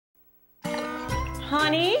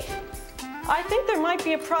Honey, I think there might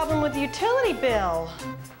be a problem with the utility bill.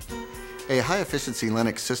 A high-efficiency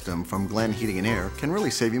Lennox system from Glen Heating and Air can really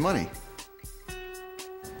save you money.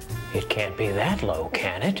 It can't be that low,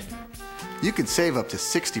 can it? You could save up to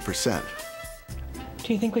 60%.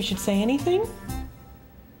 Do you think we should say anything?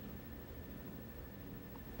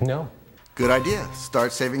 No. Good idea.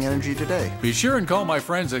 Start saving energy today. Be sure and call my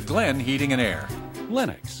friends at Glen Heating and Air.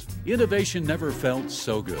 Lennox. Innovation never felt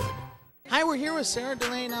so good. Hi, we're here with Serah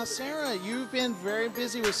D'laine. Now, Serah, you've been very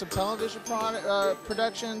busy with some television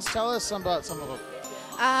productions. Tell us about some of them.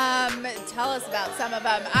 Tell us about some of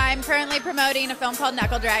them. I'm currently promoting a film called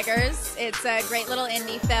Knuckle Draggers. It's a great little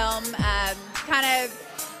indie film.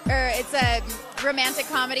 It's a romantic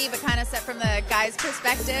comedy, but kind of set from the guy's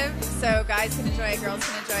perspective. So guys can enjoy it, girls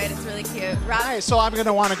can enjoy it. It's really cute. Right, so I'm going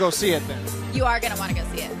to want to go see it then. You are going to want to go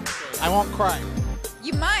see it. I won't cry.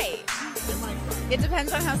 You might. It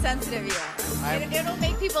depends on how sensitive you are. It'll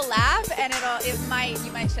make people laugh, and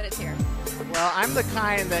you might shed a tear. Well, I'm the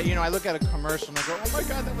kind that, I look at a commercial and I go, oh my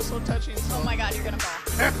God, that was so touching. So... Oh my God, you're gonna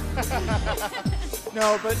fall.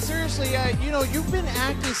 No, but seriously, you've been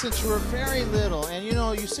acting since you were very little, and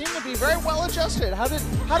you seem to be very well adjusted. How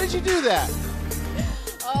did you do that?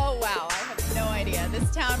 Oh wow, I have no idea. This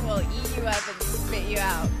town will eat you up and spit you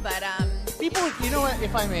out. But people, you know what?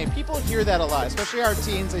 If I may, people hear that a lot, especially our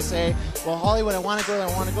teens. They say, "Well, Hollywood, I want to go there,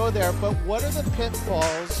 I want to go there." But what are the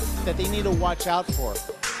pitfalls that they need to watch out for?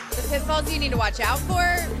 The pitfalls you need to watch out for,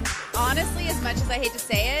 honestly, as much as I hate to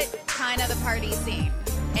say it, kind of the party scene.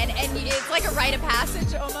 And it's like a rite of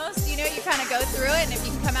passage almost, you kind of go through it, and if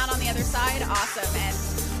you can come out on the other side, awesome. And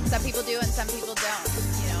some people do and some people don't,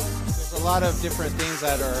 There's a lot of different things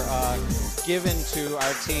that are given to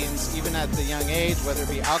our teens, even at the young age, whether it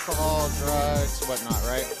be alcohol, drugs, whatnot,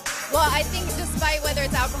 right? Well, I think despite whether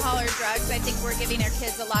it's alcohol or drugs, I think we're giving our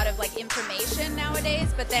kids a lot of information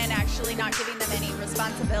nowadays, but then actually not giving them any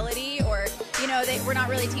responsibility, or we're not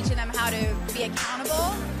really teaching them how to be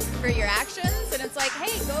accountable for your actions. And it's like,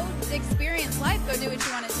 hey, go experience life, go do what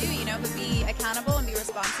you want to do, but be accountable and be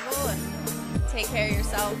responsible and take care of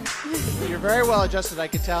yourself. You're very well adjusted, I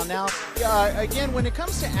can tell. Now, again, when it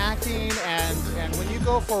comes to acting and when you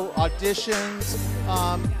go for auditions,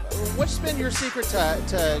 what's been your secret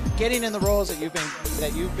to getting in the roles that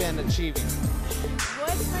you've been achieving?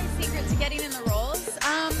 What's my secret to getting in the roles?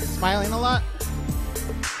 Smiling a lot?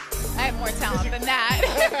 I have more talent than that.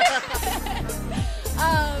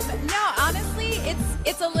 No, honestly,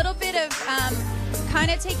 it's a little bit of kind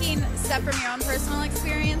of taking stuff from your own personal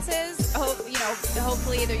experiences.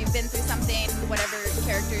 Hopefully either you've been through something, whatever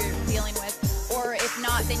character you're dealing with, or if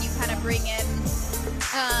not, then you kind of bring in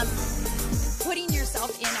putting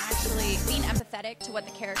yourself in, actually being empathetic to what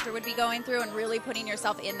the character would be going through and really putting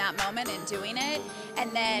yourself in that moment and doing it.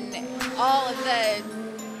 And then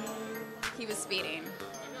he was speeding.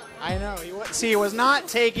 I know. He was not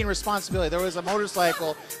taking responsibility. There was a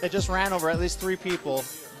motorcycle that just ran over at least 3 people.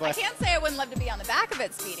 But I can't say I wouldn't love to be on the back of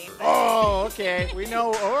it speeding. But oh, okay. We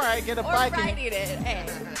know. All right, get a bike. Or riding it. Hey.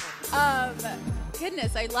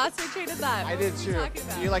 Goodness, I lost my train of thought. I did too.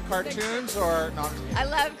 Do you like cartoons or not? I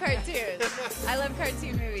love cartoons. I love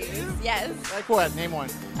cartoon movies. Yes. Like what? Name one.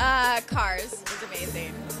 Cars is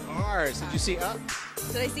amazing. Cars. Did you see Up?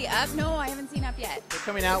 Did I see Up? No, I haven't seen Up yet. They're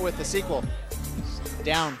coming out with the sequel.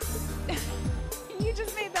 Down. You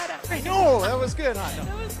just made that up. I know, that was good, huh? No.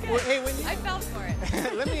 That was good. Well, hey, I fell for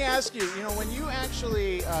it. Let me ask you, when you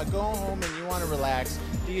actually go home and you want to relax,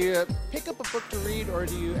 do you pick up a book to read, or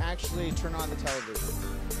do you actually turn on the television?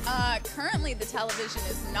 Currently, the television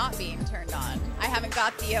is not being turned on. I haven't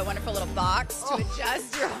got the wonderful little box to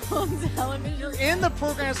adjust your own television. You're in the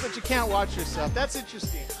programs, but you can't watch yourself. That's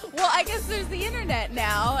interesting. Well, I guess there's the internet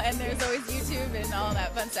now, and there's always YouTube and all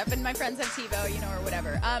that fun stuff. And my friends have TiVo, or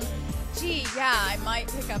whatever. Gee, yeah, I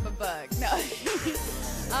might pick up a book. No,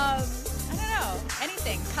 I don't know.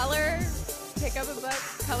 Anything. Color. Pick up a book.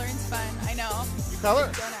 Coloring's fun. I know. You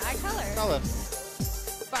color? I color. Color.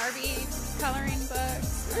 Barbie coloring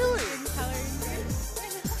books. Really? Coloring books.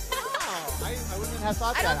 Oh, I wouldn't have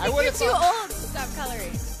thought that. I don't think you're too old to stop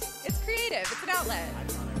coloring. It's creative. It's an outlet. I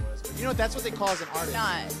thought I was. But that's what they call as an artist.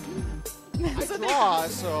 Not. I draw,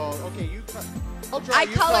 so okay, I'll draw, I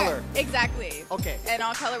you color. Exactly. Okay. And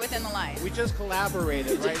I'll color within the line. We just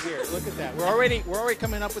collaborated right here. Look at that. We're already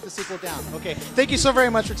coming up with the sequel down. Okay. Thank you so very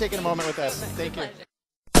much for taking a moment with us. Thank you. Pleasure.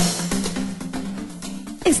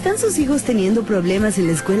 ¿Están sus hijos teniendo problemas en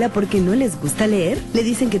la escuela porque no les gusta leer? ¿Le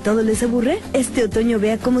dicen que todo les aburre? Este otoño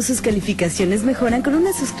vea cómo sus calificaciones mejoran con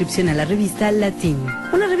una suscripción a la revista Latín.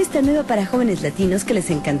 Una revista nueva para jóvenes latinos que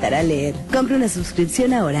les encantará leer. Compre una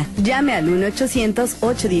suscripción ahora. Llame al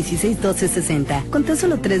 1-800-816-1260. Con tan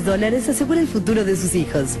solo $3 asegura el futuro de sus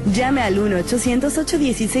hijos. Llame al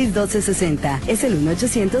 1-800-816-1260. Es el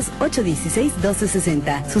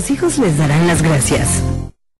 1-800-816-1260. Sus hijos les darán las gracias.